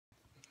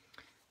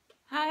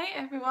Hi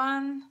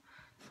everyone,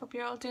 hope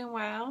you're all doing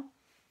well.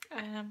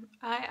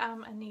 I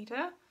am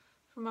Anita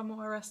from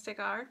AMor Rustic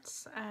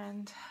Arts,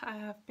 and I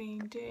have been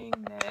doing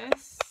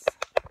this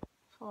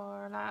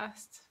for the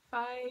last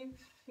 5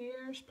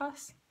 years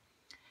plus.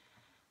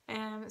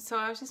 So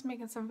I was just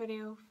making some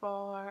video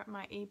for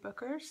my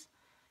e-bookers,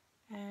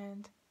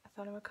 and I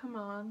thought I would come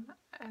on,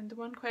 and the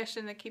one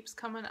question that keeps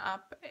coming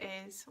up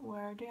is,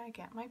 where do I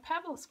get my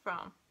pebbles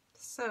from?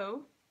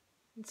 So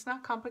it's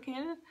not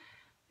complicated.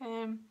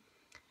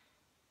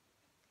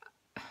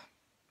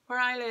 Where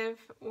I live,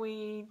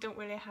 we don't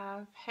really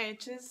have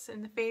hedges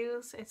in the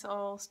fields, it's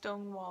all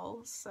stone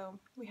walls, so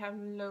we have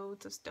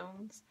loads of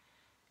stones.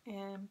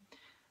 Where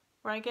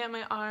I get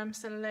my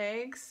arms and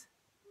legs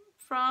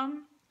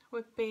from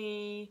would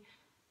be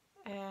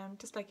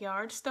just like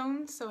yard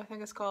stones, so I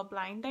think it's called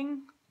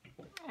blinding.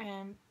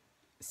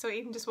 So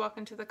even just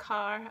walking to the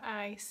car,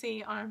 I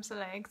see arms and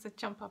legs that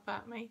jump up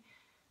at me.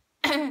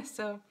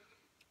 So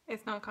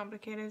it's not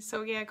complicated.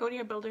 So yeah, go to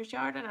your builder's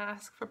yard and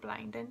ask for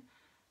blinding,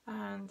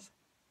 and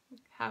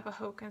have a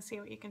hook and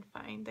see what you can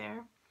find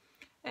there.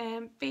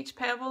 Beach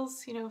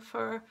pebbles, you know,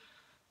 for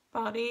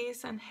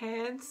bodies and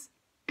heads.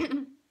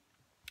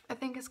 I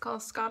think it's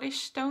called Scottish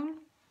stone.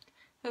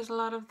 There's a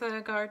lot of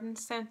the garden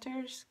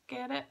centres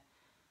get it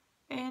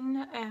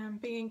in.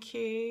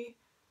 B&Q,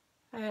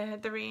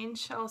 the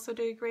Range also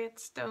do great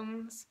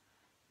stones.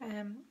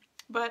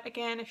 But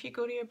again, if you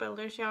go to your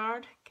builder's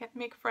yard,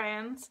 make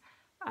friends,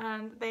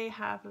 and they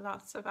have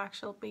lots of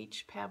actual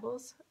beach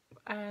pebbles,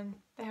 and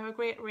they have a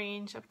great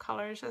range of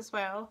colours as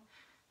well.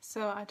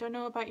 So I don't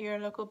know about your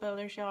local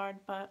builder's yard,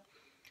 but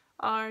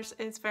ours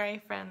is very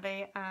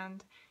friendly,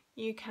 and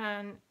you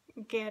can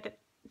get it,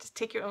 just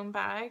take your own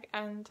bag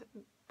and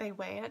they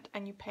weigh it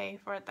and you pay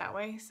for it that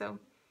way. So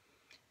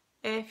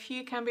if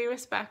you can be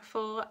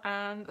respectful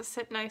and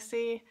sit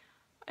nicely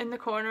in the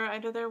corner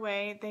out of their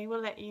way, they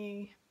will let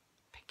you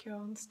pick your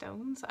own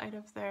stones out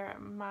of their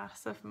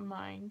massive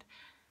mound.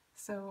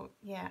 So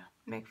yeah,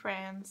 make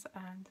friends,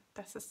 and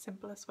that's the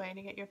simplest way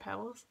to get your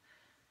pebbles.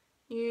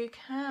 You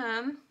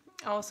can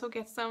also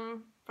get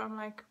some from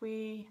like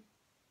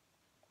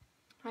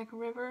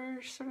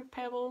river sort of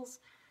pebbles.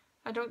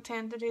 I don't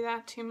tend to do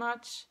that too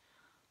much.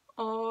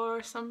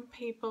 Or some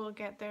people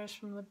get theirs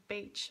from the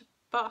beach,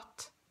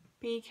 but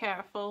be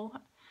careful.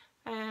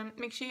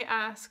 Make sure you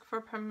ask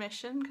for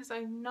permission, because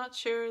I'm not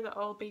sure that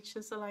all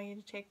beaches allow you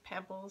to take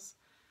pebbles.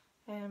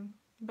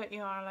 But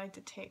you are allowed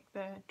to take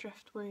the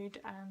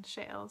driftwood and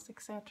shells,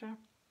 etc.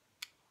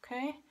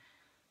 Okay,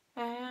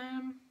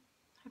 I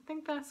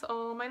think that's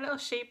all. My little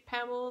shape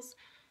pebbles,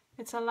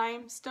 it's a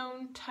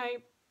limestone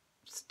type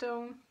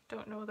stone,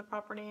 don't know the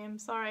proper name,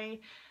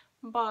 sorry,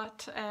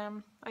 but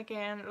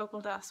again,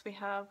 local dust, we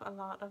have a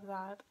lot of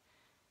that.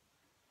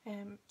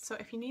 So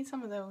if you need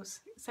some of those,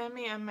 send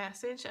me a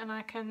message and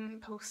I can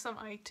post some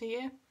out to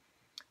you.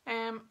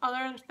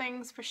 Other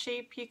things for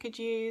shape you could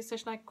use,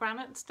 there's like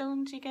granite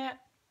stones you get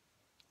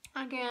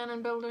again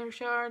in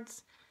builders'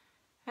 yards.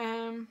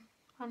 I'm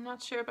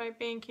not sure about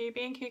B&Q.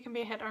 B&Q can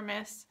be a hit or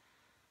miss,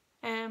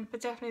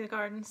 but definitely the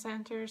garden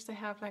centres, they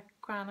have like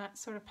granite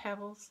sort of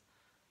pebbles.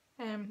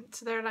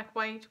 So they're like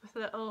white with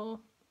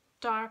little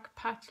dark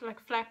patch, like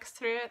flecks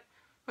through it,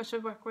 which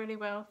would work really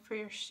well for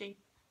your sheep.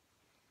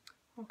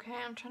 Okay,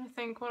 I'm trying to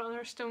think what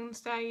other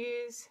stones do I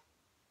use.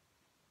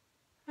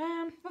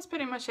 That's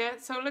pretty much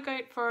it. So look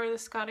out for the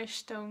Scottish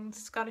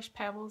stones, Scottish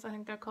pebbles I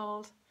think they're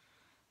called,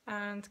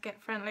 and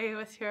get friendly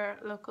with your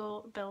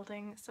local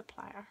building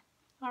supplier.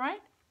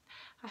 Alright,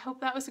 I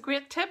hope that was a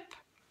great tip,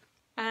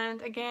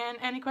 and again,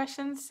 any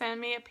questions,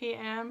 send me a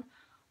PM,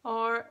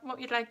 or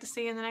what you'd like to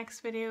see in the next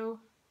video,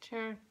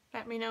 sure,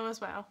 let me know as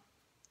well.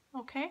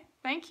 Okay,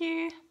 thank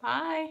you,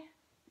 bye.